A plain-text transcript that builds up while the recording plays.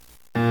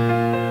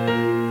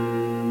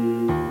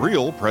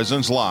Real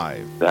Presence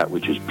Live. That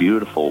which is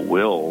beautiful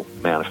will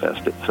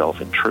manifest itself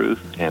in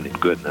truth and in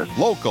goodness.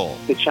 Local.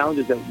 The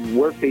challenges that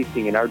we're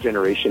facing in our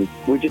generation,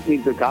 we just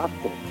need the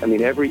gospel. I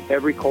mean, every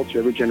culture,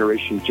 every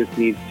generation just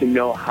needs to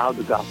know how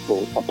the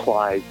gospel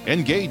applies.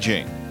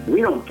 Engaging. We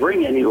don't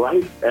bring any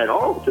life at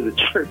all to the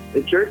church.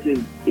 The church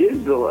is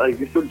the life.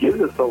 It's what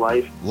gives us the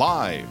life.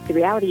 Live. The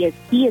reality is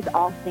He is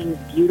all things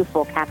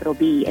beautiful, capital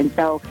B. And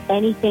so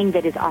anything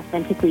that is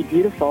authentically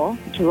beautiful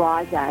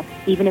draws us,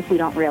 even if we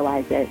don't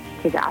realize it,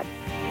 to God.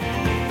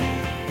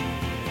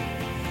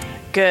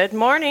 Good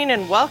morning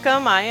and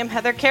welcome. I am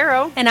Heather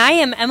Caro. And I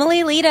am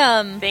Emily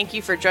Leadham. Thank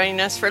you for joining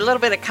us for a little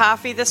bit of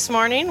coffee this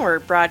morning. We're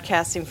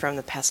broadcasting from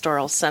the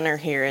Pastoral Center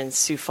here in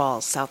Sioux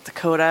Falls, South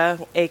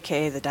Dakota,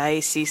 a.k.a. the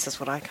Diocese is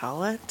what I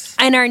call it.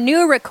 And our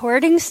new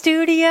recording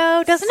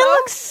studio. Doesn't it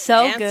look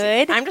so fancy.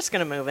 Good? I'm just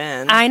going to move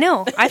in. I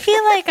know. I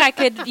feel like I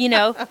could,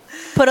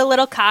 put a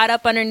little cot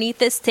up underneath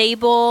this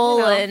table.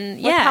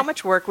 With how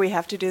much work we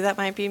have to do, that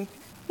might be...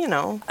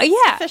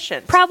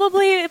 efficient.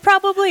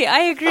 Probably. I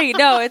agree.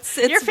 No, it's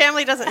your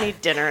family doesn't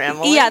need dinner,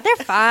 Emily. Yeah, they're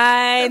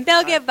fine.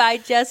 They'll get by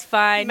just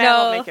fine. Matt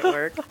will make it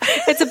work.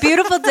 It's a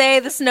beautiful day.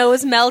 The snow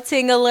is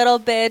melting a little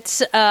bit,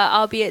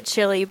 albeit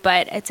chilly,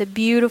 but it's a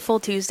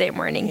beautiful Tuesday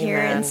morning here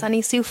in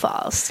sunny Sioux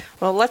Falls.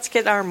 Well, let's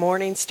get our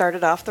morning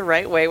started off the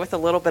right way with a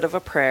little bit of a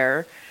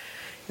prayer.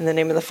 In the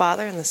name of the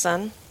Father, and the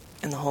Son,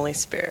 and the Holy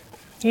Spirit.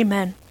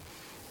 Amen.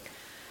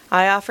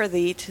 I offer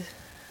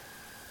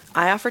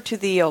to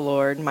Thee, O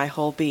Lord, my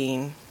whole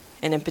being,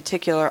 and in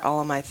particular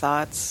all of my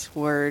thoughts,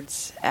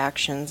 words,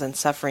 actions, and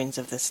sufferings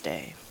of this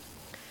day.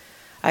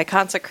 I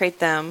consecrate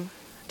them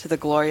to the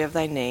glory of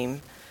Thy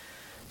name,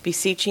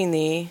 beseeching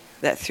Thee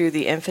that through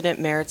the infinite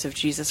merits of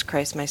Jesus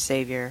Christ my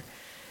Savior,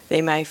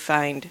 they may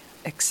find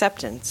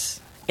acceptance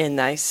in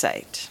Thy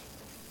sight.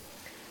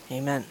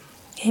 Amen.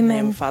 Amen. In the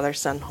name of Father,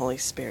 Son, Holy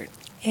Spirit.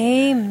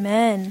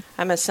 Amen.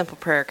 I'm a simple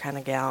prayer kind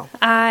of gal.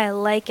 I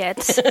like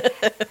it.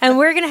 And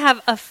we're going to have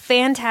a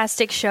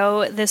fantastic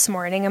show this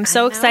morning. I'm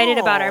so excited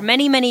about our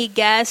many, many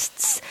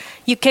guests.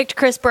 You kicked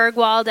Chris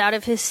Bergwald out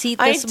of his seat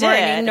this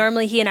morning.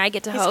 Normally he and I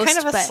get to host. He's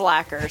kind of a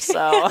slacker,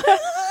 so...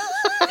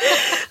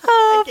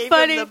 Oh, I gave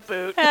funny. him the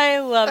boot. I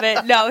love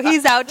it. No,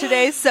 he's out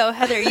today, so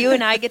Heather, you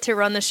and I get to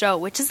run the show,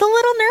 which is a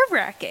little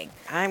nerve-wracking.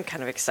 I'm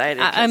kind of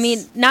excited. I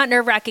mean, not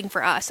nerve-wracking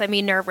for us. I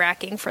mean,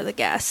 nerve-wracking for the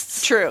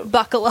guests. True.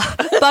 Buckle up.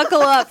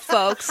 Buckle up,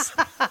 folks.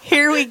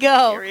 Here we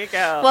go. Here we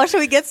go. Well, should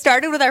we get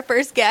started with our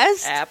first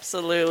guest?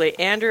 Absolutely.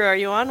 Andrew, are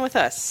you on with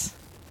us?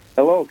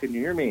 Hello, can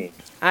you hear me?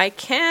 I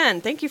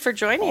can. Thank you for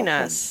joining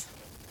us.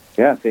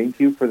 Yeah, thank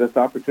you for this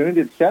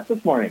opportunity to chat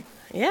this morning.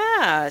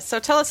 Yeah, so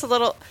tell us a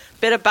little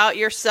bit about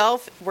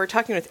yourself. We're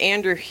talking with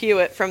Andrew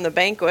Hewitt from the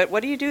Banquet.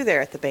 What do you do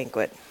there at the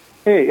Banquet?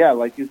 Hey, yeah,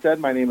 like you said,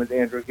 my name is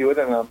Andrew Hewitt,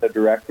 and I'm the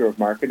Director of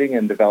Marketing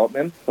and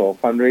Development, so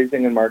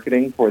fundraising and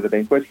marketing for the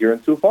Banquet here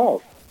in Sioux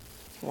Falls.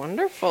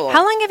 Wonderful.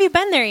 How long have you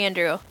been there,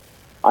 Andrew?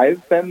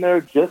 I've been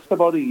there just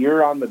about a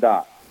year on the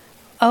dot.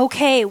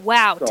 Okay,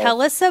 wow.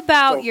 Tell us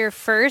about your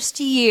first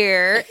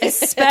year,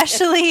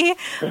 especially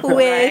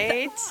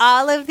with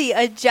all of the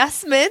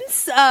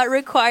adjustments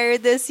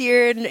required this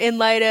year in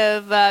light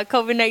of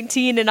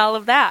COVID-19 and all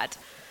of that.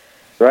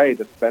 Right,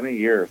 it's been a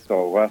year.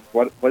 So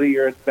what a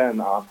year it's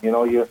been.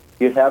 You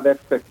have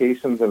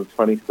expectations, and it's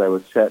funny because I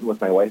was chatting with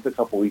my wife a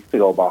couple weeks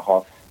ago about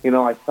how,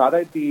 I thought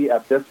I'd be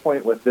at this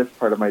point with this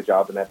part of my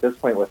job and at this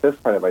point with this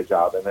part of my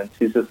job. And then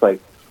she's just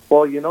like,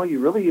 well, you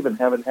really even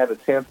haven't had a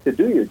chance to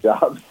do your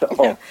job.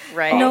 So,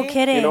 right? No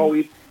kidding.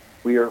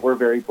 We're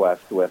very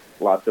blessed with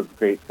lots of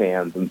great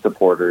fans and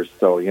supporters.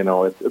 So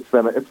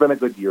it's been a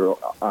good year,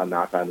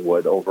 knock on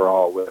wood,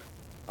 overall with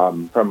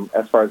from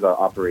as far as an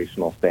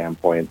operational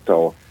standpoint.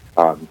 So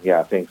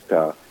thanks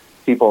to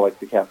people like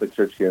the Catholic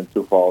Church here in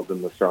Sioux Falls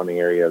and the surrounding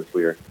areas,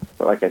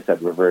 like I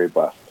said, we're very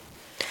blessed.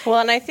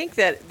 Well, and I think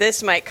that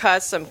this might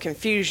cause some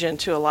confusion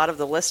to a lot of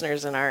the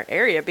listeners in our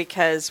area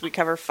because we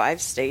cover 5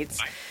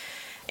 states.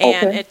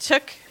 And it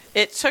took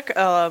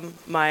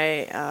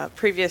my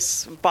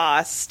previous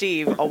boss,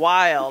 Steve, a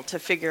while to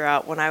figure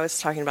out when I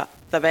was talking about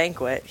the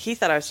Banquet. He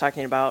thought I was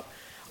talking about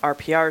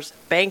RPR's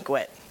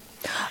Banquet.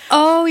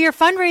 Oh, your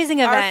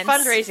fundraising event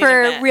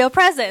for event. Real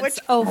Presence.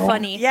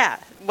 Funny. Yeah,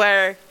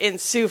 where in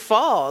Sioux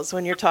Falls,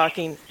 when you're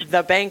talking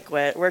the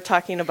Banquet, we're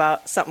talking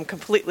about something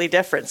completely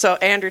different. So,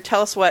 Andrew,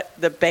 tell us what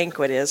the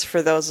Banquet is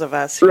for those of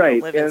us who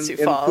don't live in Sioux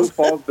Falls. In Sioux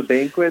Falls, the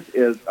Banquet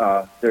is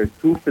there's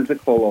 2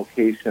 physical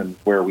locations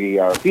where we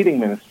are feeding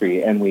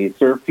ministry, and we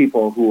serve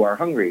people who are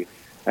hungry.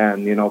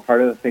 And, part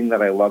of the thing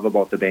that I love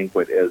about the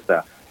Banquet is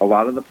that a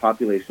lot of the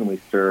population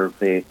we serve,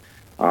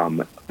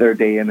 their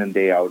day in and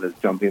day out is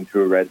jumping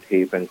through red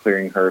tape and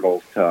clearing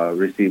hurdles to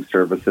receive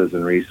services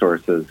and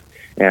resources.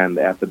 And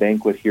at the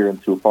Banquet here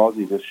in Sioux Falls,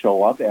 you just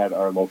show up at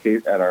our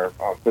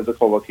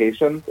physical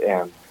locations,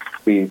 and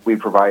we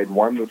provide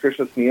warm,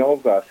 nutritious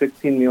meals,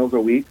 16 meals a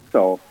week.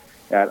 So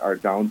at our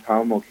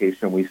downtown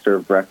location, we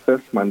serve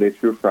breakfast Monday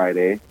through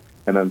Friday,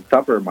 and then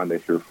supper Monday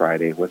through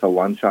Friday with a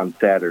lunch on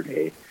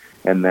Saturday.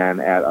 And then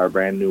at our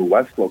brand new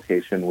West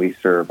location, we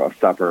serve a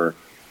supper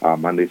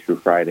Monday through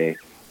Friday.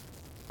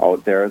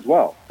 out there as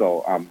well.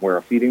 So we're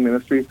a feeding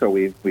ministry, so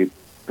we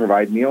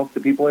provide meals to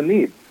people in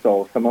need.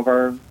 So some of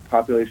our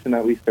population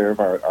that we serve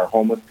are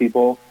homeless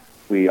people.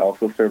 We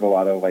also serve a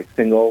lot of like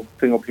single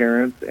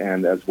parents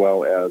and as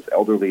well as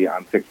elderly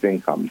on fixed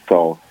income.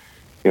 So,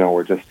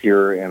 we're just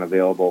here and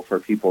available for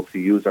people to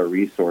use our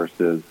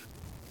resources.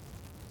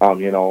 I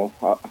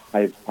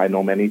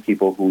know many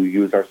people who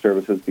use our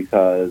services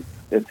because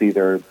it's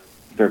either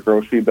their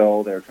grocery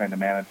bill, they're trying to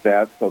manage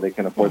that so they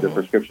can afford their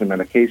prescription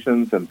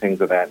medications and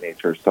things of that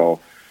nature. So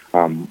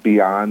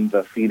beyond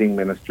the feeding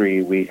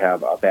ministry, we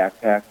have a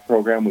backpack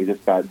program. We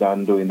just got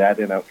done doing that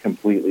in a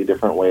completely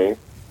different way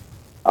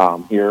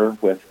here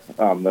with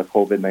the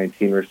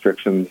COVID-19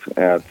 restrictions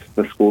at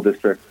the school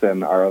districts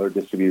and our other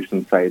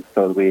distribution sites.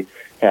 So we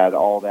had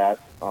all that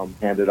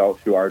handed out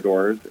through our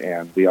doors,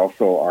 and we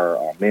also are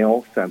a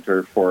mail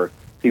center for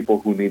people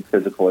who need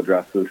physical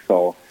addresses.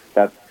 So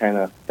that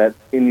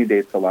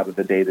inundates a lot of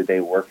the day-to-day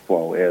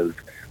workflow is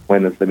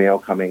when is the mail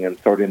coming and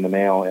sorting the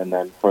mail, and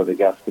then for the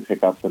guests to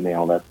pick up the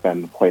mail. That's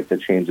been quite the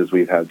changes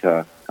we've had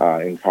to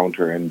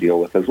encounter and deal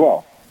with as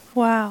well.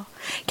 Wow.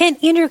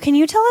 Andrew, can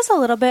you tell us a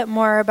little bit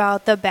more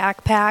about the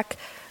backpack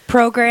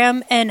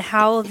program and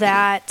how does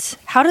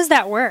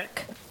that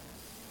work?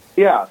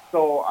 Yeah,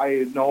 so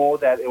I know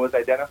that it was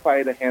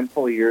identified a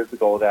handful of years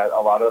ago that a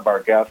lot of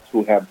our guests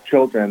who have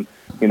children,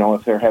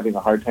 if they're having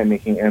a hard time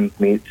making ends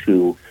meet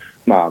to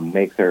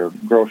make their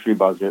grocery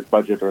budget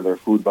or their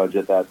food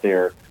budget, that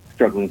they're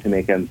struggling to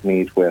make ends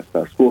meet with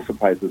school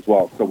supplies as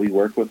well. So we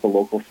work with the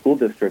local school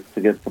districts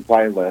to get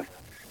supply lists,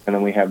 and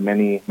then we have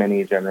many,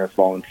 many generous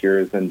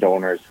volunteers and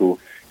donors who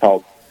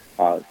help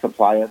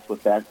supply us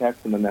with backpacks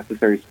and the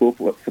necessary school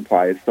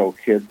supplies so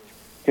kids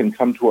can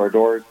come to our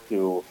doors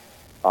to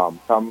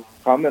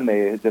come and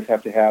they just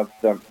have to have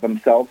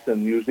themselves,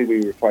 and usually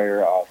we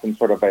require some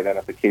sort of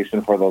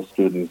identification for those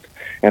students,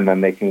 and then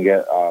they can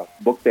get a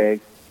book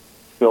bag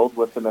filled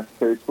with the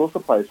necessary school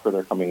supplies for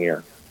their coming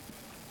year.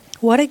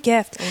 What a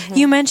gift. Mm-hmm.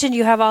 You mentioned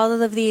you have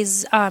all of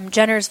these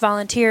generous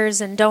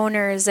volunteers and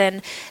donors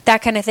and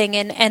that kind of thing,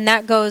 and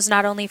that goes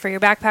not only for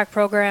your backpack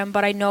program,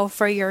 but I know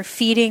for your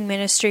feeding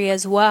ministry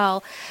as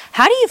well.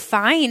 How do you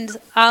find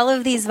all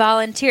of these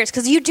volunteers?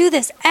 Because you do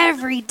this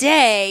every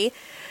day.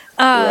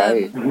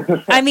 Right.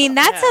 I mean,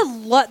 that's a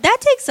lot. That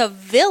takes a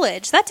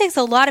village. That takes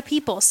a lot of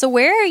people. So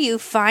where are you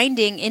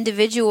finding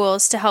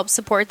individuals to help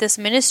support this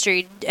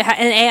ministry?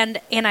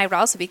 And I would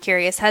also be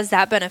curious, has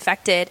that been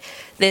affected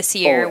this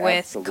year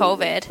with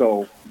COVID?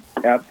 So,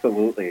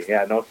 absolutely.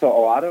 Yeah, no, so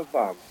a lot of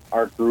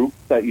our groups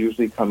that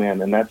usually come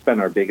in, and that's been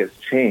our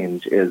biggest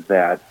change, is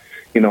that,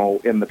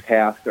 in the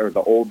past, or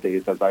the old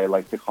days, as I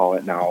like to call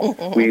it now,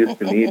 we used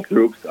to need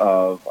groups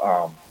of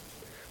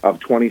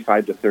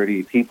 25 to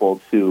 30 people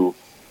to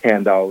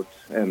hand out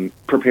and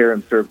prepare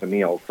and serve the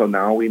meals. So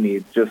now we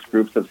need just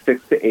groups of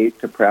 6 to 8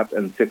 to prep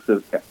and 6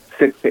 to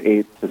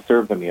 8 to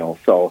serve the meal.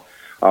 So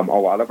a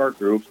lot of our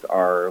groups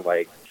are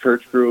like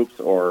church groups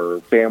or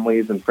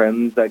families and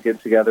friends that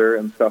get together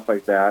and stuff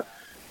like that.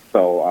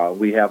 So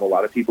we have a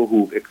lot of people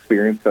who've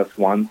experienced us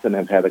once and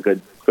have had a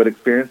good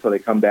experience. So they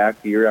come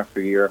back year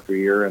after year after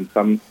year, and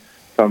some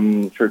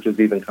churches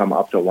even come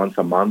up to once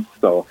a month.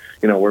 So,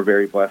 we're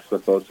very blessed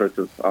with those sorts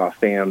of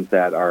fans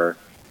that are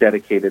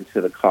dedicated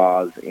to the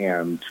cause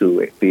and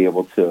to be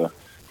able to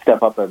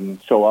step up and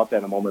show up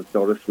at a moment's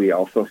notice. We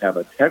also have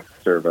a text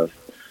service,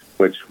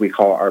 which we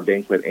call our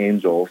Banquet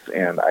Angels,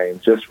 and I'm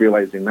just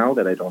realizing now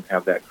that I don't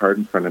have that card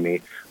in front of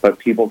me, but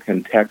people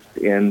can text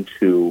in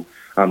to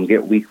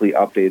get weekly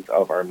updates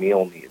of our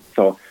meal needs.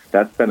 So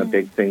that's been a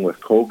big thing with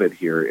COVID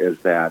here, is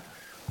that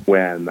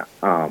when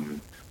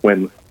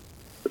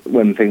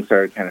things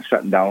started kind of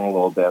shutting down a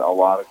little bit, a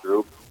lot of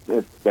groups,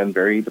 it's been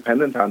very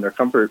dependent on their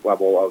comfort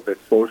level of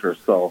exposure.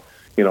 So,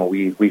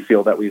 we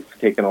feel that we've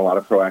taken a lot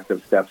of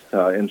proactive steps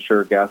to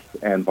ensure guests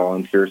and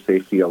volunteer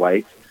safety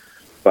alike.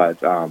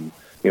 But, I'm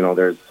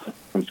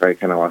sorry, I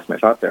kind of lost my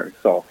thought there.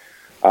 So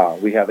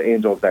we have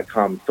angels that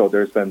come. So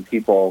there's been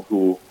people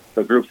who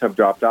the groups have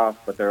dropped off,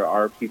 but there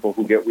are people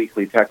who get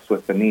weekly texts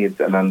with the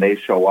needs, and then they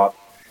show up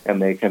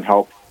and they can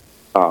help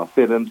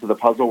fit into the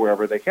puzzle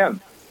wherever they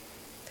can.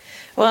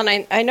 Well,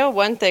 and I know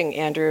one thing,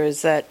 Andrew,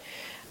 is that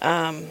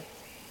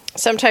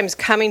sometimes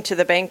coming to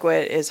the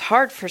banquet is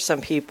hard for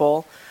some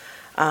people,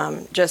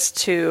 just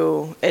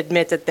to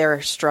admit that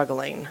they're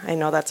struggling. I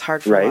know that's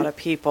hard for a lot of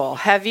people.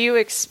 Have you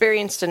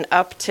experienced an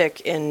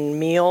uptick in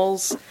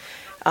meals?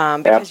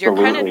 Because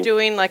Absolutely. You're kind of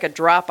doing like a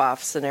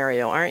drop-off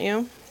scenario, aren't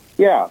you?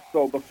 Yeah,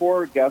 so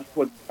before guests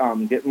would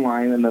get in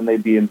line, and then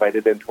they'd be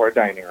invited into our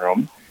dining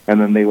room,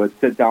 and then they would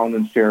sit down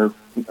and share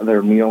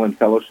their meal and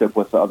fellowship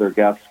with the other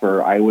guests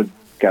for, I would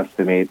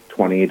guesstimate,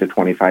 20 to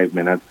 25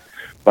 minutes.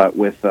 But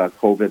with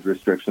COVID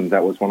restrictions,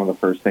 that was one of the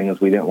first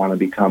things. We didn't want to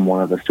become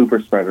one of the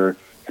super spreader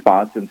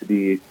spots, and to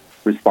be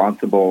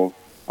responsible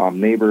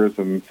neighbors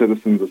and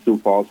citizens of Sioux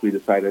Falls, we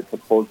decided to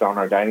close down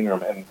our dining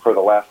room. And for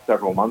the last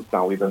several months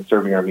now, we've been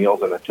serving our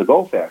meals in a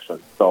to-go fashion.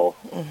 So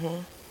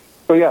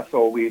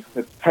So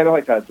it's kind of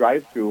like a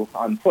drive-through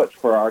on foot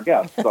for our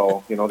guests.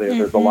 So,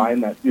 there's a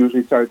line that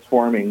usually starts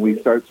forming. We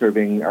start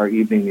serving our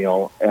evening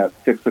meal at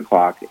 6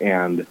 o'clock,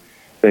 and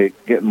they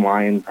get in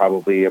line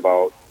probably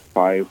about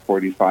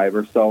 5:45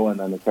 or so, and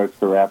then it starts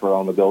to wrap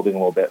around the building a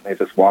little bit, and they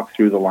just walk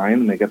through the line,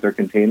 and they get their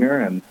container,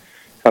 and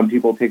some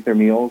people take their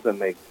meals, and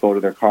they go to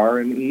their car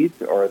and eat,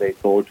 or they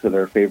go to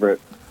their favorite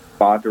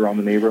spot around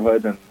the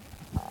neighborhood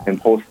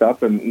and post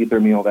up and eat their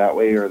meal that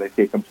way, or they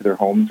take them to their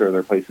homes or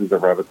their places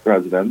of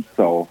residence.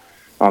 So,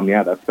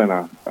 that's been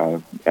a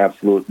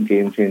absolute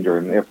game changer,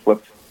 and it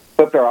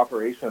flipped our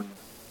operation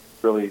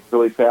really,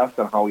 really fast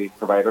on how we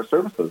provide our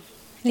services.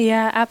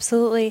 Yeah,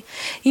 absolutely.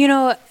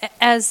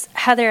 As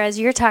Heather, as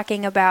you're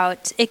talking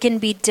about, it can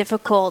be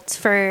difficult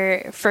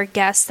for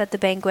guests at the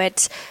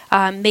banquet,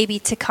 maybe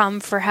to come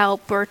for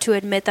help or to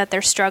admit that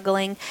they're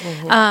struggling.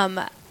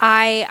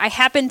 I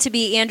happen to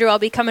be, Andrew, I'll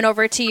be coming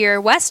over to your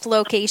West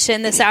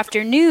location this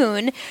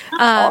afternoon,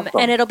 Awesome.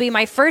 and it'll be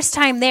my first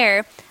time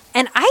there.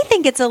 And I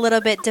think it's a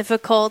little bit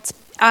difficult.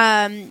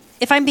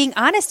 If I'm being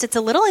honest, it's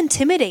a little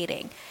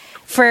intimidating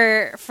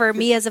for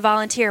me as a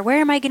volunteer.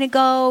 Where am I going to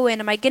go? And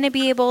am I going to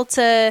be able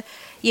to,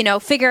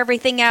 figure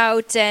everything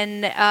out?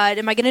 And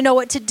am I going to know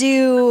what to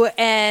do?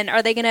 And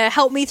are they going to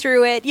help me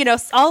through it?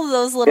 All of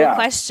those little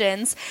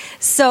questions.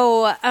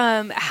 So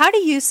how do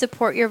you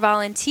support your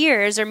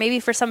volunteers? Or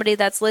maybe for somebody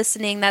that's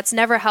listening that's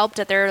never helped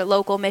at their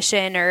local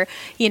mission or,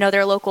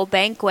 their local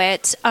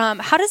banquet,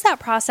 how does that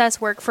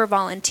process work for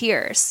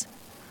volunteers?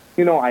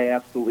 I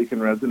absolutely can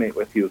resonate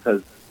with you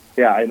because,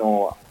 I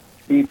know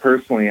me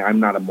personally, I'm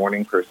not a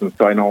morning person,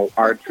 so I know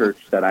our church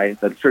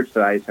the church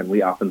that I attend,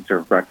 we often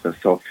serve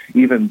breakfast. So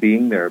even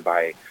being there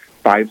by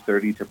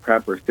 5:30 to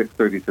prep or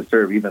 6:30 to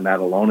serve, even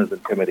that alone is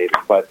intimidating.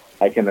 But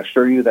I can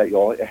assure you that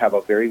you'll have a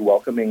very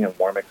welcoming and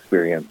warm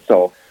experience.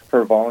 So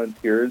for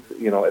volunteers,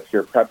 if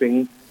you're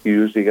prepping, you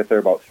usually get there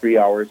about 3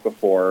 hours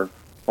before,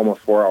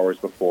 almost 4 hours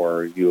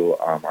before you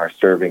are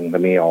serving the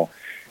meal,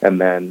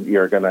 and then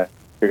you're gonna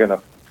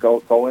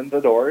go in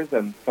the doors,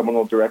 and someone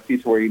will direct you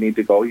to where you need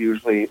to go.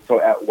 Usually, so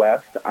at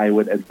West, I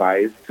would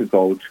advise to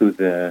go to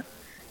the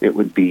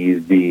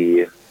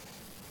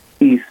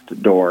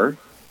east door.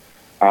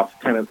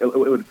 It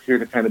would appear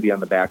to kind of be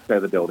on the back side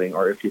of the building,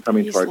 or if you're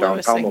coming to our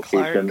downtown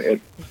location,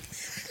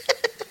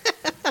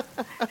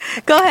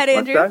 Go ahead,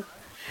 Andrew.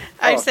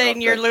 I'm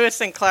saying you're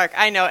Lewis and Clark.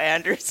 I know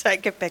Andrew, so I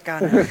could pick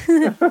on him.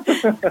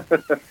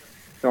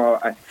 So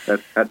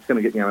that's going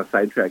to get me on a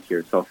sidetrack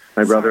here. So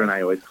my brother and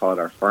I always call it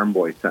our farm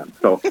boy sense.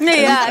 So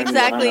yeah,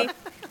 exactly.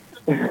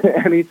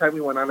 Anytime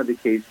we went on a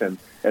vacation,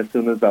 as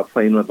soon as a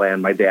plane would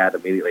land, my dad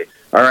immediately,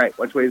 all right,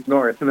 which way is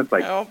north? And it's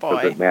like, oh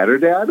boy. Does it matter,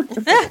 Dad?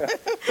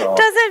 So,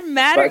 does it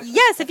matter?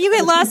 Yes, if you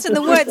get lost in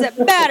the woods, it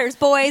matters,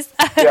 boys.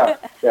 yeah.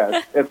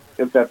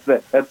 If that's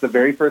it. That's the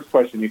very first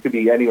question. You could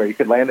be anywhere. You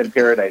could land in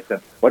paradise.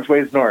 And which way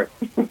is north?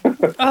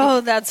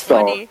 Oh, that's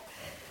funny.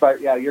 But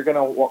yeah, you're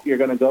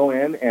gonna go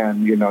in,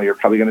 and you're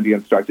probably gonna be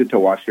instructed to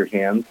wash your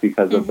hands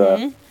because of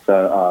the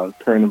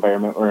current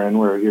environment we're in,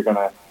 where you're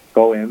gonna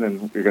go in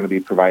and you're gonna be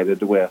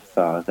provided with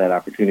that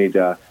opportunity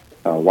to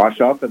wash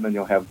up, and then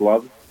you'll have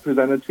gloves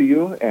presented to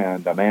you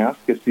and a mask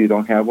if you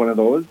don't have one of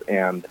those.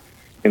 And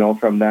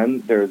from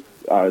then there's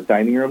a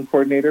dining room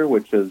coordinator,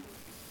 which is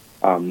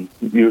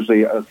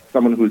usually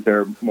someone who's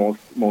there most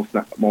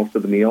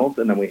of the meals,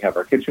 and then we have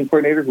our kitchen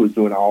coordinator who's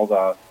doing all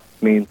the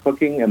main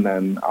cooking, and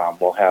then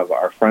we'll have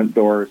our front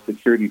door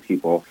security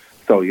people.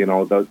 So,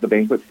 the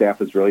banquet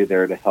staff is really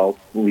there to help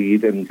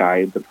lead and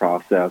guide the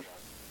process.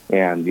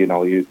 And,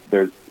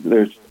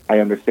 I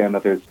understand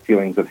that there's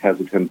feelings of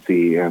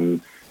hesitancy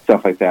and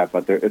stuff like that,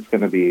 but you're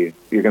going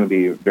to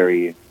be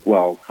very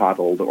well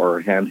coddled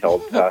or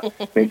handheld to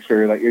make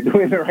sure that you're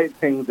doing the right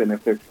things. And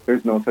if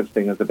there's no such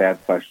thing as a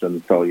bad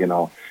question. So, you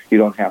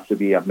don't have to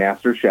be a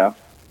master chef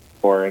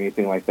or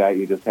anything like that.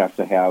 You just have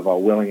to have a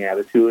willing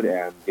attitude,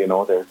 and,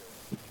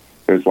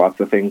 there's lots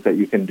of things that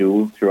you can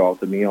do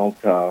throughout the meal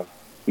to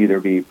either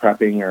be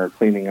prepping or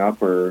cleaning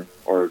up or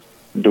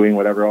doing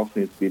whatever else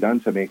needs to be done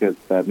to make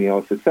that meal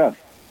a success.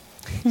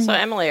 So,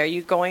 Emily, are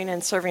you going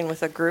and serving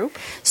with a group?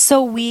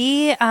 So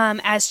we,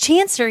 as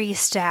chancery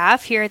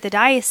staff here at the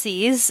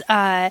diocese,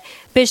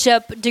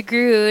 Bishop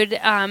DeGrood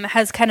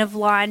has kind of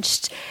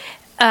launched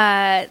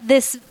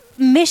this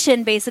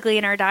mission basically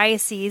in our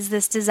diocese,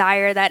 this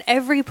desire that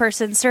every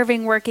person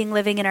serving, working,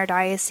 living in our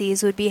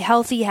diocese would be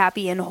healthy,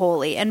 happy, and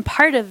holy. And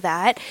part of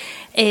that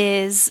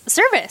is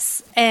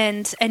service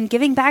and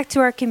giving back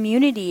to our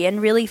community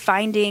and really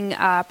finding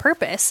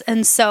purpose.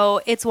 And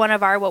so it's one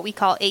of our what we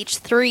call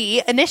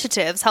H3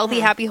 initiatives, healthy,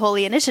 happy,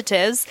 holy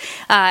initiatives.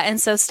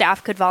 And so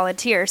staff could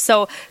volunteer.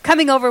 So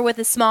coming over with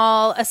a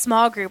small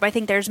group, I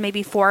think there's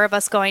maybe 4 of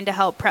us going to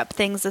help prep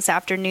things this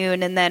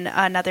afternoon, and then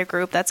another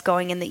group that's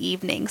going in the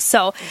evening.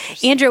 So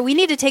Andrew, we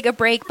need to take a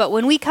break, but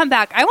when we come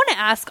back, I want to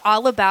ask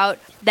all about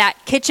that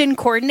kitchen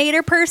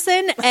coordinator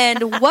person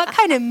and what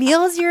kind of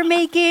meals you're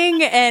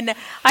making, and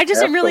I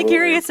just am really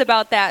curious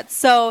about that.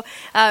 So,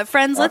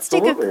 friends, let's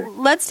take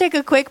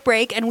a quick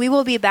break, and we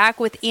will be back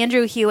with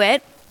Andrew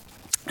Hewitt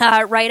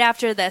right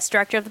after this,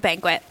 director of the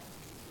banquet.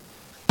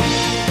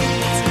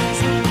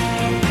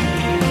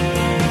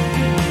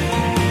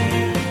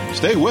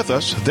 Stay with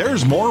us.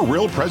 There's more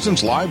Real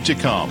Presence Live to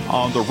come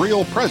on the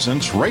Real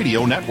Presence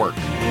Radio Network.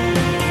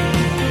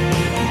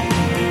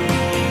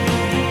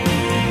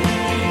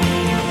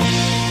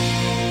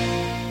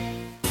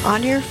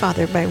 Honor your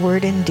father by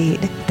word and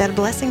deed, that a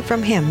blessing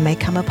from him may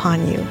come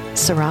upon you.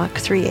 Sirach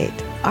 3:8.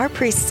 Our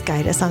priests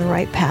guide us on the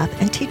right path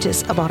and teach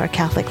us about our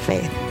Catholic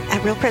faith.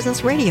 At Real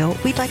Presence Radio,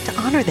 we'd like to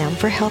honor them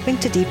for helping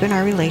to deepen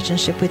our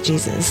relationship with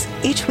Jesus.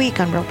 Each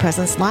week on Real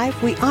Presence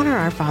Live, we honor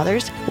our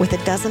fathers with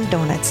a dozen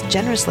donuts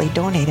generously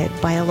donated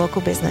by a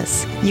local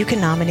business. You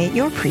can nominate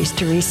your priest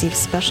to receive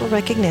special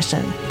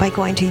recognition by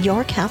going to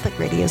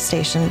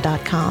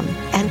yourcatholicradiostation.com.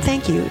 And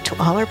thank you to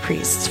all our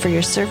priests for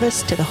your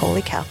service to the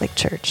Holy Catholic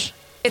Church.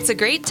 It's a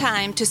great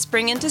time to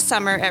spring into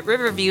summer at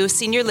Riverview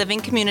Senior Living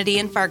Community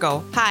in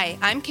Fargo. Hi,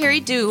 I'm Carrie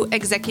Dew,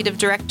 Executive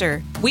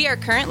Director. We are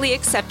currently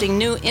accepting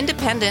new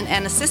independent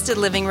and assisted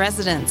living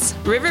residents.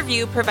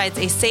 Riverview provides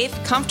a safe,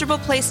 comfortable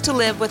place to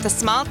live with a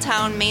small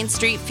town Main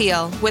Street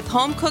feel, with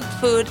home-cooked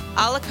food,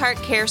 a la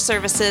carte care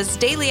services,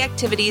 daily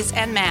activities,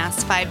 and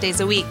Mass 5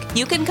 days a week.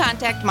 You can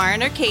contact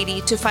Marin or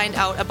Katie to find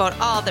out about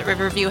all that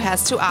Riverview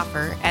has to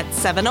offer at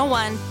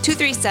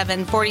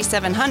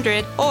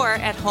 701-237-4700 or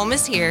at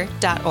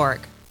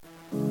homeishere.org.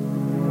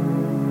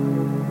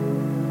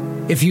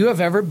 If you have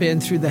ever been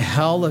through the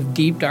hell of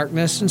deep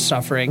darkness and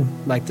suffering,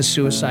 like the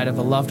suicide of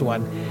a loved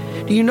one,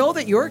 do you know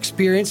that your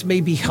experience may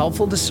be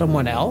helpful to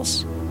someone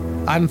else?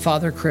 I'm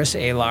Father Chris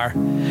Alar.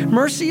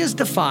 Mercy is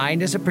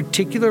defined as a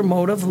particular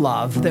mode of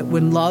love that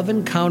when love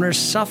encounters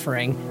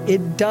suffering,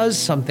 it does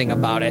something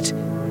about it.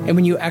 And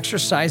when you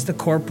exercise the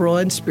corporal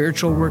and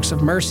spiritual works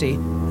of mercy,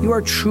 you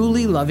are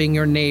truly loving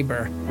your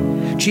neighbor.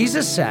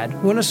 Jesus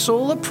said, when a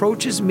soul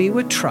approaches me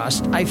with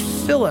trust, I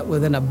fill it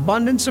with an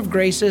abundance of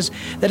graces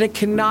that it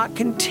cannot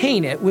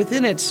contain it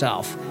within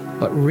itself,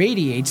 but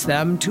radiates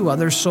them to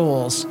other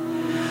souls.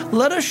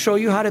 Let us show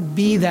you how to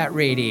be that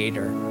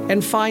radiator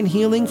and find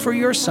healing for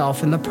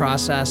yourself in the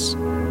process.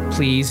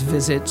 Please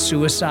visit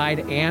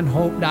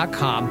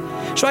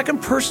suicideandhope.com so I can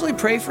personally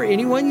pray for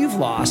anyone you've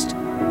lost,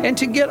 and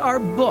to get our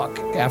book,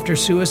 After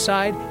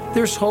Suicide,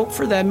 There's Hope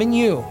for Them and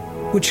You,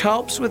 which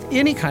helps with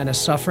any kind of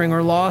suffering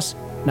or loss,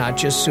 not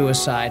just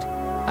suicide.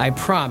 I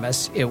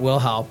promise it will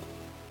help.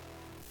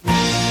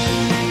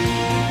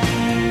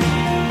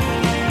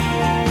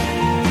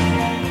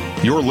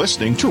 You're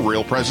listening to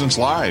Real Presence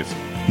Live.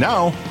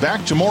 Now,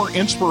 back to more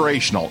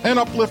inspirational and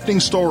uplifting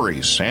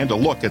stories and a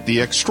look at the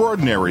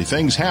extraordinary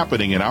things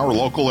happening in our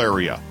local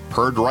area.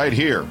 Heard right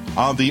here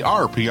on the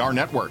RPR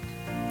Network.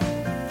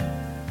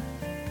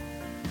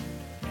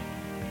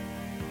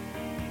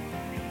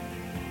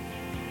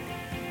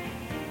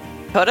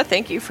 Hoda,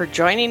 thank you for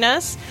joining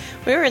us.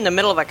 We were in the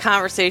middle of a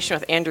conversation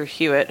with Andrew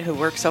Hewitt, who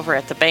works over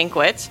at the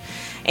Banquet,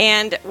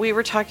 and we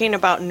were talking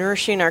about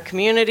nourishing our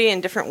community in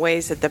different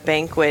ways that the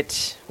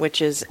Banquet,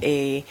 which is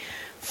a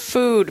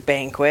food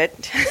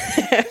banquet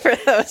for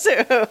those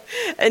who...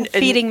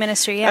 Feeding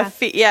ministry, yeah.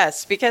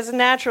 Yes, because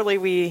naturally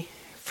we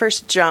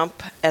first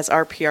jump as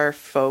RPR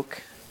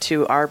folk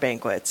to our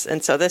banquets.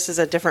 And so this is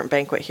a different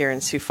banquet here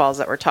in Sioux Falls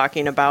that we're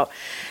talking about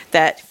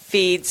that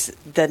feeds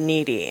the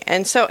needy.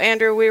 And so,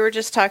 Andrew, we were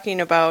just talking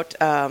about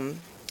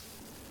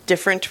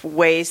different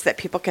ways that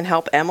people can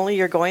help. Emily,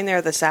 you're going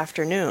there this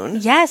afternoon.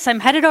 Yes,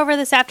 I'm headed over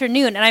this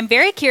afternoon, and I'm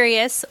very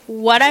curious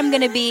what I'm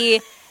going to be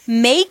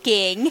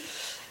making.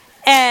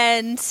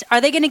 And are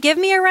they going to give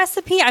me a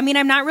recipe? I mean,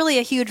 I'm not really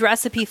a huge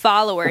recipe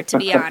follower, to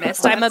be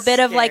honest. I'm a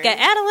bit of like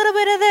add a little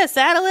bit of this,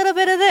 add a little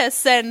bit of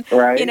this. And,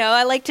 you know,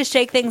 I like to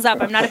shake things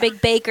up. I'm not a big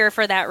baker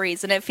for that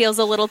reason. It feels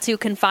a little too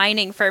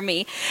confining for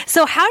me.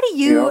 So how do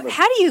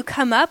you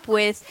come up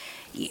with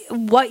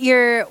what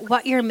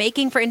you're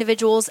making for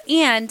individuals?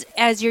 And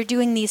as you're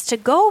doing these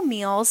to-go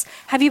meals,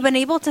 have you been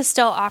able to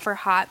still offer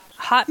hot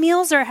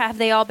meals, or have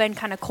they all been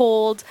kind of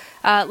cold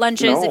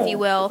lunches, if you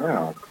will?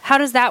 Yeah. How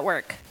does that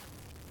work?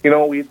 You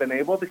know, we've been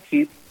able to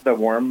keep the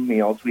warm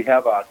meals. We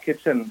have a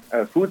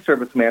food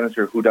service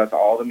manager who does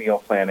all the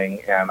meal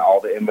planning and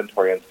all the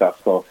inventory and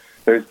stuff. So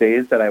there's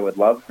days that I would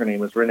love, her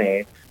name is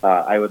Renee,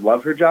 I would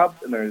love her job,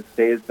 and there's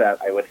days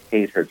that I would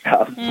hate her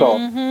job.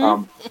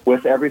 So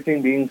with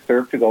everything being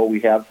served to go,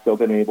 we have still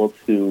been able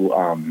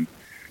to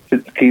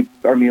keep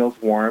our meals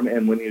warm.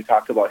 And when you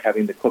talk about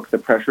having to cook, the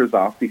pressure's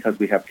off because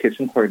we have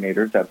kitchen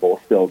coordinators at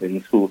both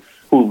buildings who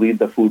lead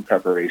the food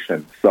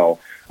preparation. So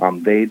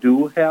they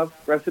do have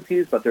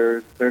recipes, but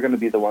they're going to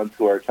be the ones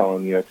who are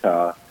telling you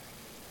to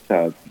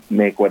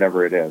make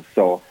whatever it is.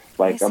 So,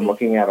 like, I'm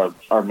looking at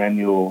our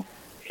menu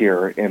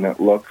here, and it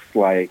looks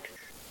like,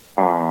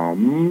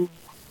 you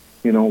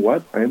know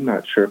what? I'm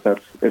not sure if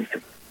it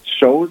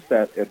shows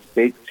that it's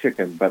baked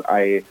chicken, but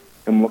I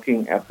am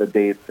looking at the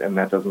dates, and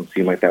that doesn't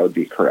seem like that would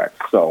be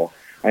correct. So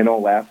I know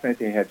last night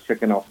they had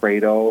chicken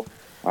Alfredo.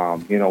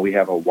 You know, we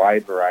have a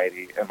wide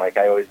variety, and like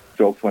I always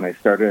joked when I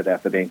started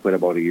at the Banquet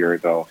about a year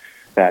ago,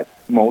 that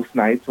most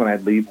nights when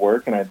I'd leave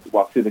work and I'd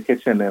walk through the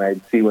kitchen and I'd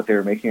see what they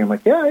were making, I'm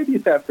like, yeah, I'd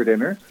eat that for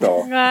dinner.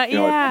 So, you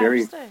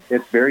know,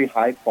 it's very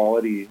high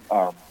quality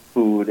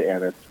food,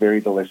 and it's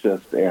very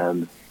delicious.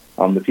 And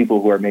the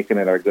people who are making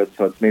it are good.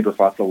 So it's made with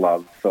lots of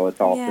love. So it's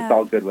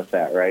all good with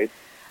that, right?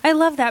 I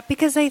love that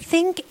because I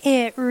think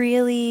it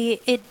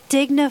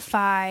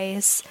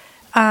dignifies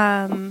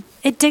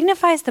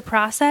the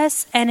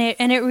process, and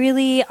it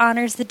really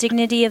honors the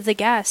dignity of the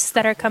guests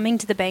that are coming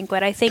to the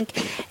banquet. I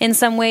think in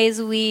some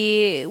ways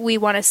we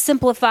want to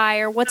simplify,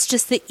 or what's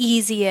just the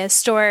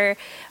easiest, or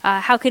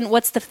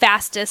what's the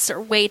fastest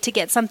or way to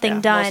get something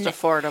done, the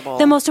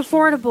most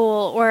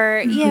affordable,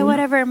 or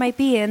whatever it might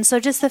be. And so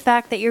just the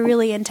fact that you're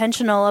really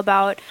intentional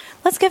about,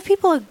 let's give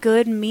people a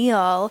good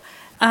meal.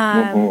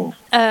 Kind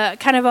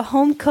of a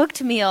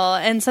home-cooked meal,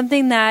 and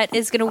something that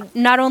is going to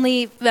not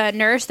only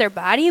nourish their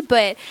body,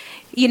 but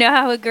you know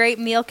how a great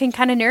meal can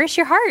kind of nourish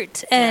your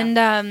heart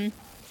and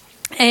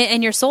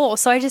your soul.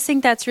 So I just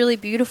think that's really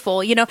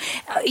beautiful. You know,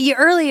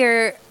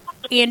 earlier,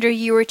 Andrew,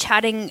 you were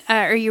chatting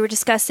or you were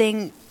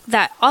discussing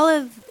that all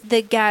of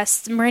the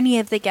guests, many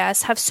of the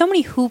guests, have so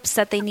many hoops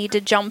that they need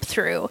to jump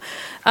through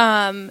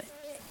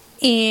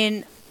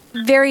in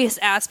various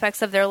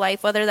aspects of their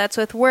life, whether that's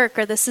with work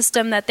or the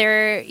system that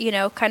they're,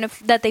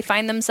 that they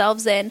find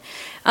themselves in.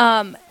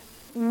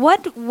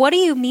 What do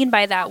you mean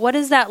by that? What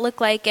does that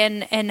look like,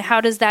 and how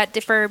does that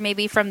differ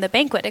maybe from the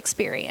banquet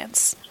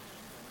experience?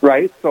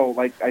 Right. So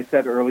like I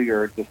said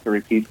earlier, just to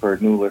repeat for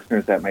new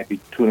listeners that might be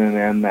tuning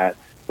in, that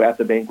at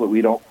the banquet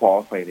we don't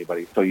qualify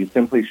anybody. So you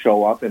simply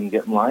show up and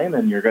get in line,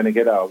 and you're going to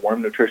get a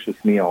warm,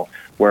 nutritious meal.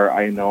 Where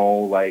I know,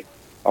 like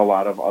a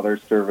lot of other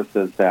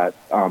services that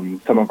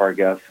some of our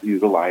guests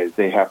utilize,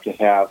 they have to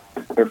have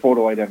their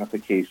photo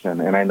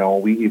identification. And I know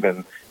we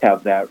even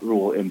have that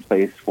rule in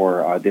place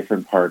for a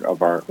different part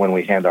of when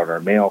we hand out our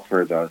mail,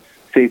 for the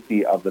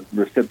safety of the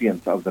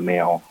recipients of the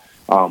mail.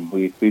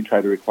 We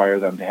try to require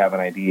them to have an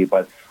ID,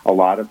 but a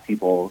lot of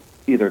people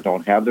either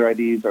don't have their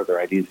IDs, or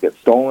their IDs get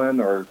stolen,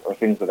 or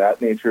things of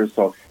that nature.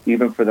 So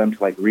even for them to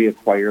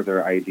reacquire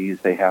their IDs,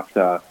 they have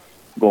to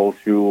go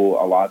through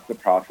a lot of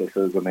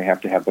processes, and they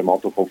have to have the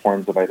multiple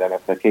forms of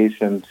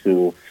identification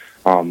to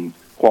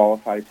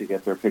qualify to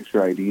get their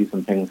picture IDs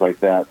and things like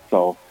that.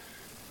 So,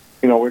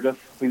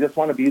 we just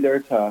want to be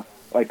there to,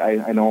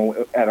 I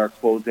know at our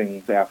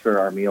closings after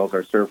our meals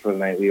are served for the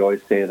night, we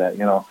always say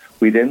that,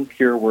 we didn't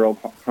cure world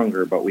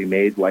hunger, but we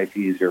made life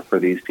easier for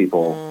these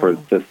people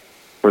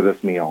for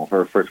this meal,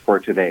 or for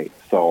today.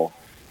 So,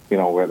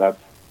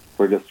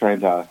 we're just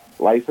trying to,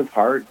 life is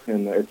hard,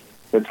 and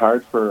it's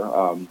hard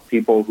for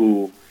people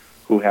who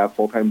have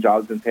full-time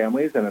jobs and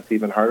families, and it's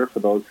even harder for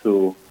those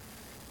who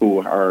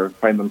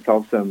find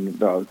themselves in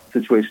the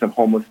situation of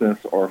homelessness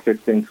or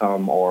fixed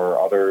income or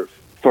other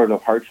sort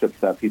of hardships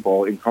that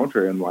people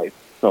encounter in life.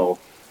 So,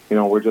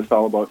 we're just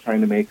all about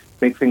trying to make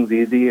things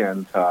easy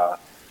and,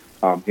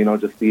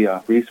 just be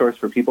a resource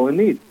for people in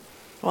need.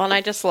 Well, and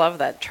I just love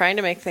that, trying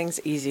to make things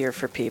easier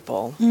for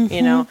people.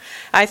 Mm-hmm.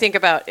 I think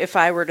about if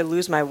I were to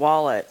lose my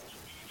wallet,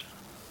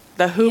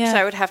 the hoops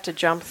I would have to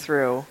jump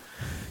through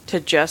to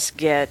just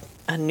get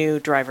a new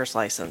driver's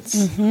license.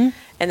 Mm-hmm.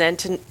 And then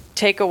to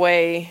take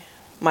away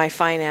my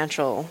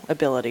financial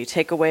ability,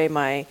 take away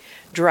my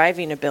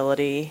driving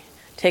ability,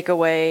 take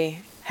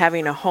away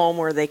having a home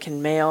where they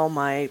can mail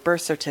my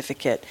birth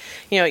certificate.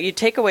 You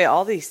take away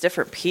all these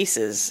different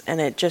pieces,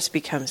 and it just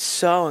becomes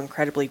so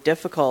incredibly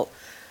difficult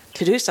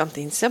to do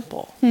something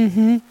simple.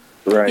 Mm-hmm.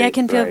 Right, yeah, it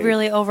can feel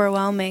really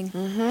overwhelming.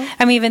 Mm-hmm.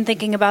 I'm even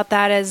thinking about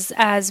that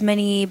as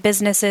many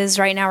businesses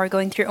right now are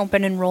going through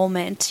open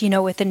enrollment,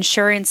 with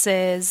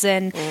insurances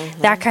and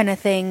that kind of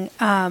thing.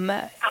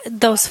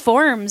 Those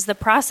forms, the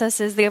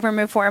processes, the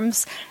government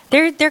forms,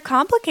 they're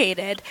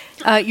complicated.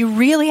 You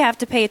really have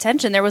to pay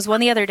attention. There was one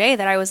the other day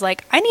that I was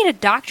like, I need a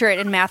doctorate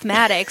in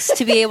mathematics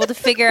to be able to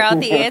figure out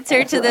the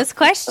answer to this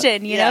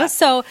question, you know?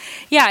 So,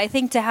 I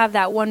think to have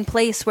that one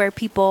place where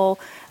people...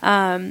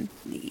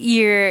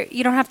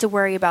 you don't have to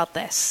worry about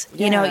this.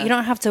 You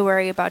don't have to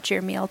worry about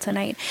your meal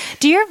tonight.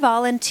 Do your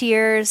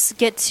volunteers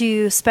get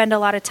to spend a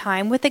lot of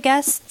time with the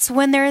guests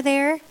when they're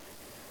there?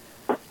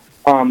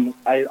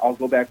 I'll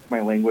go back to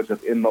my language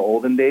of in the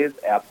olden days.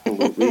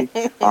 Absolutely.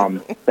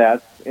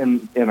 That's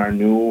in our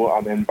new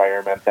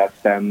environment.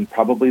 That's been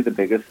probably the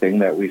biggest thing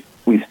that we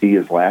see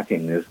is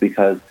lacking, is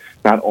because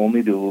not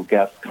only do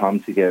guests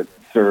come to get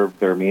served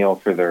their meal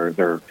for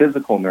their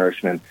physical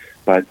nourishment,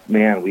 but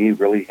man, we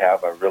really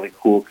have a really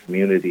cool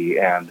community.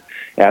 And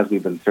as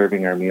we've been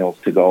serving our meals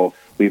to go,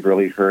 we've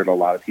really heard a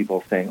lot of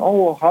people saying,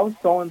 "Oh, well, how's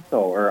so-and-so?"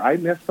 or "I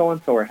miss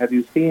so-and-so," or "Have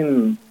you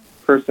seen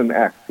person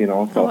X?"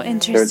 So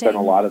there's been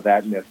a lot of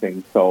that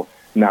missing. So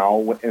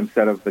now,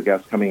 instead of the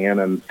guests coming in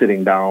and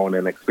sitting down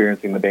and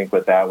experiencing the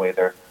banquet that way,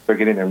 they're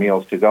getting their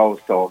meals to go.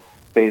 So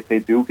they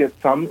do get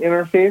some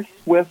interface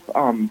with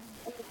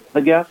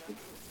the guests,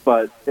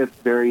 but it's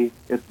very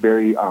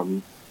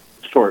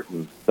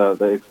shortened.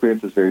 The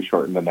experience is very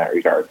shortened in that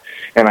regard.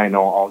 And I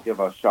know I'll give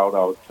a shout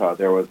out.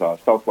 There was a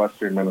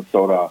Southwestern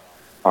Minnesota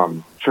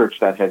church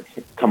that had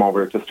come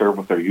over to serve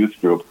with their youth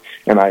group,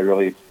 and I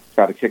really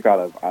got a kick out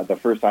of the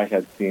first I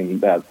had seen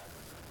that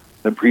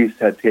the priest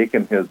had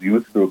taken his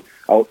youth group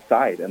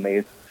outside, and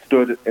they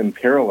stood in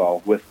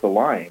parallel with the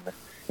line,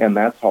 And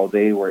that's how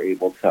they were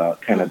able to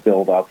kind of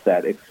build up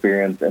that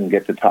experience and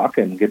get to talk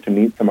and get to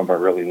meet some of our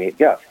really neat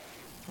guests.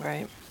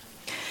 Right.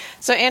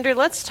 So, Andrew,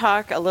 let's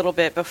talk a little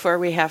bit before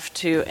we have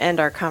to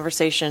end our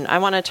conversation. I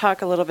want to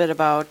talk a little bit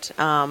about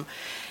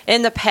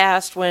in the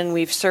past when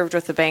we've served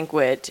with the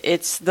banquet,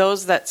 it's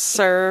those that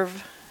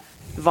serve,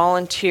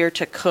 volunteer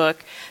to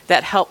cook,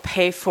 that help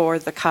pay for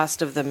the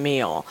cost of the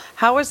meal.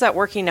 How is that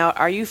working out?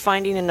 Are you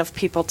finding enough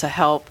people to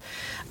help?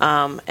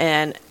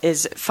 And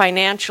is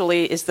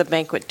the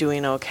banquet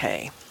doing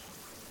okay?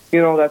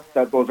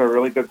 Those are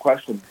really good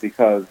questions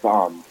because,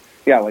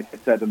 like I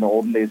said, in the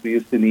olden days, we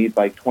used to need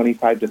like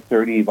 25 to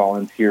 30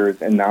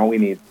 volunteers, and now we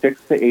need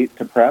 6 to 8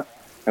 to prep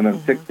and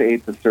then 6 to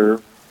 8 to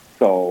serve.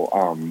 So,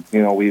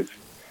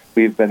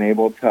 we've been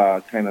able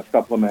to kind of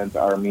supplement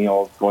our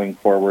meals going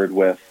forward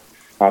with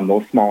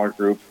those smaller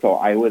groups. So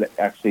I would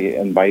actually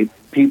invite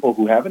people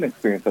who haven't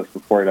experienced this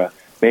before to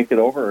make it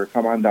over or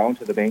come on down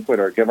to the banquet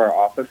or give our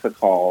office a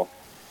call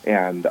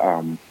and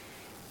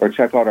or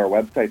check out our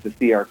website to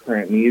see our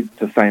current needs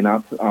to sign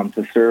up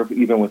to serve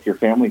even with your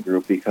family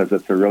group, because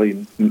it's a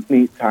really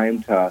neat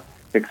time to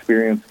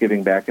experience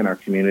giving back in our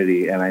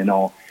community. And I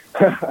know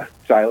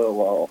Shiloh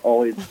will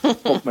always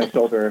poke my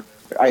shoulder.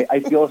 I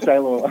feel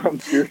Shiloh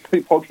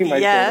seriously poking my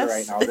shoulder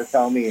right now to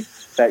tell me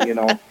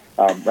that,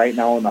 right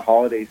now in the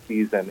holiday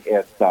season,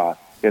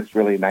 it's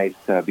really nice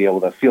to be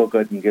able to feel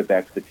good and give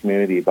back to the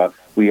community. But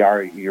we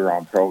are a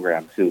year-round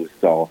program too,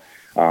 so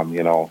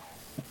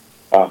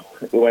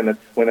when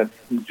it's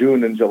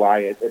June and July,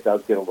 it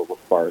does get a little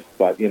sparse.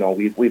 But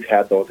we've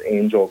had those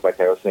angels, like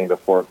I was saying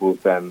before,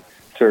 who've been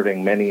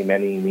serving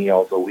many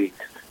meals a week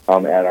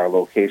at our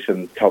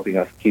locations, helping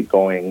us keep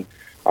going.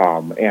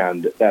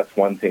 And that's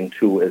one thing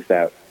too, is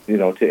that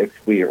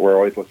we're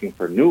always looking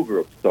for new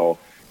groups. So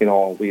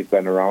we've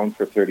been around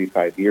for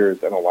 35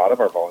 years, and a lot of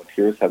our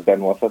volunteers have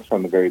been with us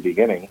from the very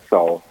beginning.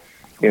 So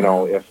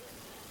if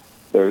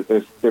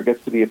there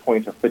gets to be a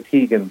point of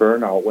fatigue and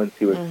burnout once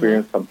you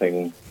experience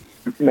something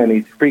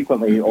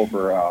frequently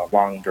over a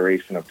long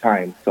duration of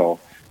time.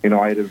 So,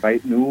 I'd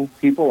invite new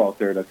people out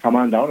there to come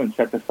on down and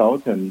check us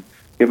out and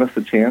give us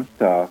a chance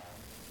to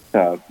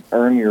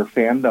earn your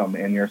fandom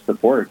and your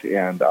support.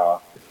 And,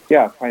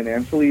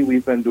 financially,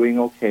 we've been doing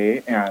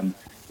okay. And,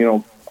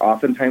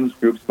 oftentimes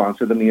groups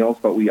sponsor the meals,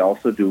 but we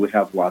also do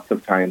have lots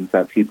of times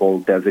that people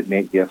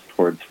designate gifts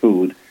towards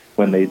food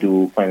when they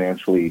do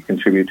financially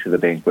contribute to the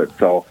banquet.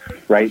 So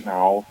right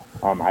now,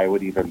 I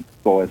would even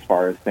go as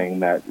far as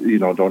saying that,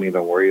 don't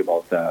even worry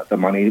about the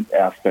money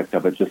aspect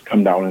of it. Just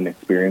come down and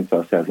experience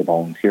us as a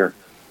volunteer.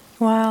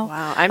 Wow.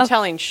 I'm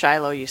telling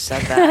Shiloh you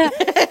said that.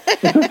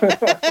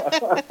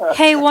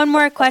 Hey, one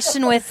more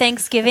question with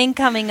Thanksgiving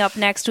coming up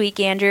next week,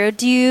 Andrew.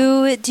 Do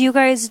you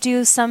guys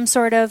do some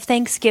sort of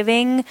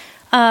Thanksgiving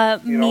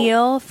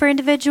meal for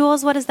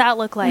individuals? What does that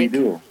look like?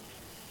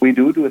 We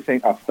do a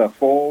thing of the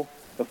full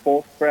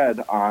spread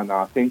on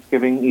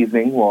Thanksgiving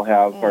evening. We'll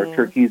have our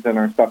turkeys and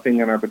our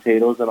stuffing and our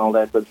potatoes and all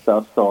that good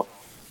stuff. So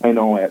I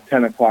know at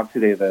 10 o'clock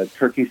today, the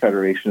Turkey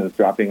Federation is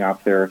dropping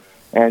off their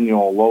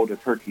annual load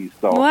of turkeys.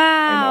 So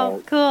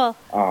wow, cool.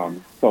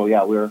 So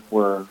yeah,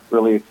 we're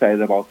really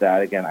excited about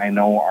that. Again, I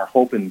know our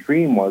hope and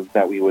dream was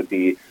that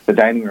the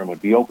dining room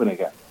would be open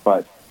again.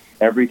 But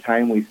every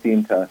time we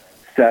seem to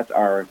set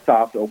our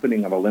soft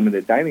opening of a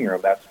limited dining room,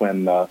 that's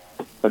when the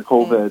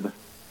COVID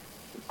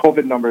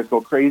numbers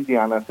go crazy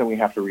on us and we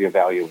have to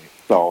reevaluate.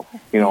 So,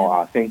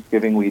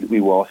 Thanksgiving,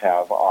 we will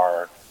have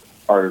our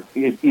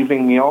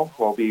evening meal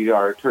will be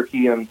our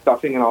turkey and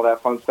stuffing and all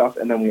that fun stuff.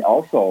 And then we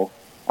also,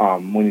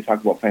 when you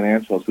talk about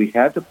financials, we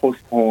had to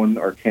postpone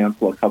or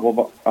cancel a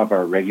couple of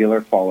our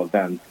regular fall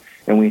events.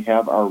 And we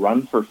have our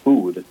Run for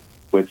Food,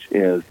 which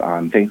is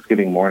on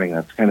Thanksgiving morning.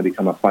 That's kind of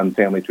become a fun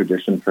family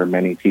tradition for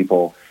many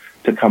people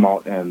to come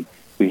out, and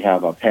we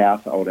have a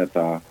path out at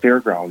the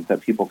fairgrounds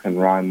that people can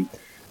run.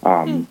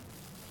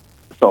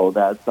 So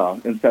that's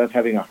instead of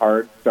having a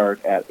hard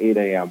start at 8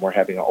 a.m., we're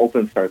having an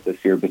open start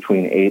this year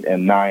between 8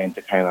 and 9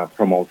 to kind of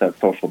promote that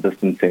social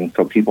distancing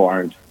so people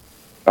aren't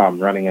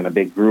running in a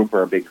big group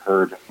or a big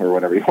herd or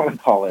whatever you want to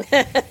call it,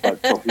 but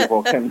so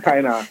people can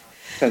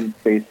can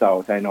space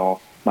out. I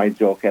know my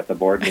joke at the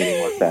board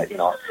meeting was that,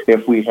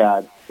 if we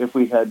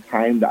had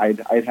timed,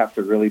 I'd have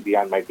to really be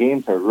on my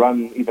game to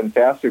run even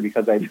faster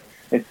because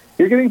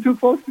you're getting too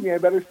close to me. I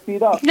better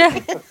speed up.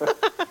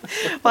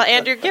 Well,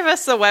 Andrew, give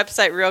us the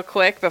website real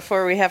quick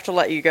before we have to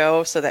let you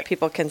go so that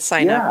people can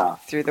sign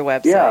up through the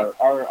website. Yeah,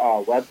 our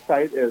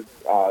website is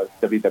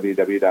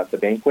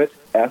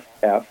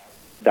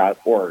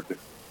www.thebanquetsf.org.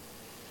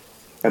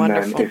 And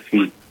Wonderful.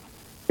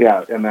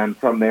 Then and then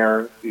from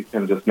there you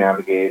can just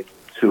navigate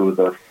to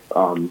the.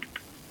 I'm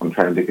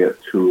trying to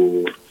get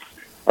to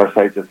our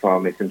site just so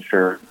I'm making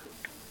sure.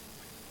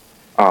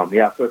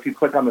 So if you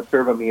click on the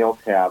Serve a Meal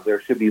tab,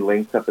 there should be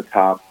links at the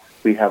top.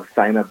 We have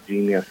Sign Up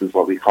Genius is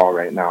what we call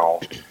right now.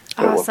 It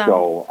will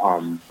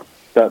show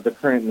the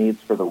current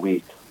needs for the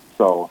week.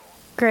 So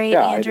great,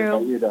 yeah, Andrew.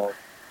 I'd invite you to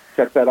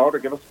check that out or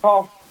give us a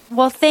call.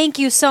 Well, thank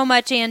you so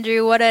much,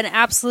 Andrew. What an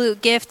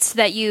absolute gift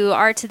that you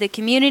are to the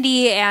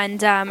community.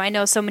 And I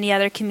know so many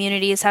other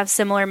communities have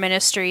similar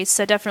ministries.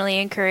 So definitely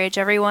encourage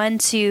everyone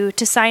to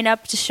sign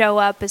up, to show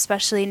up,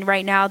 especially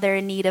right now they're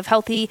in need of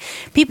healthy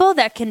people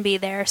that can be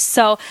there.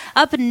 So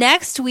up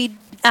next, we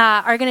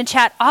are going to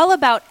chat all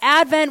about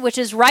Advent, which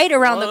is right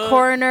around the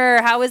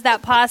corner. How is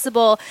that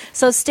possible?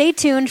 So stay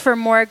tuned for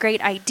more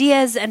great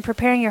ideas and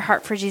preparing your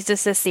heart for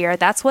Jesus this year.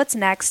 That's what's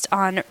next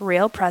on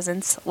Real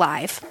Presence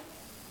Live.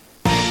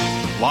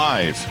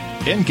 Live,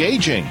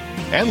 engaging,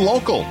 and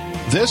local.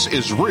 This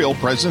is Real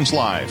Presence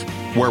Live,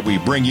 where we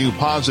bring you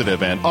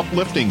positive and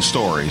uplifting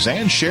stories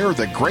and share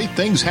the great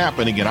things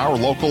happening in our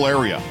local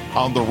area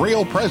on the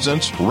Real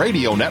Presence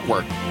Radio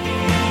Network.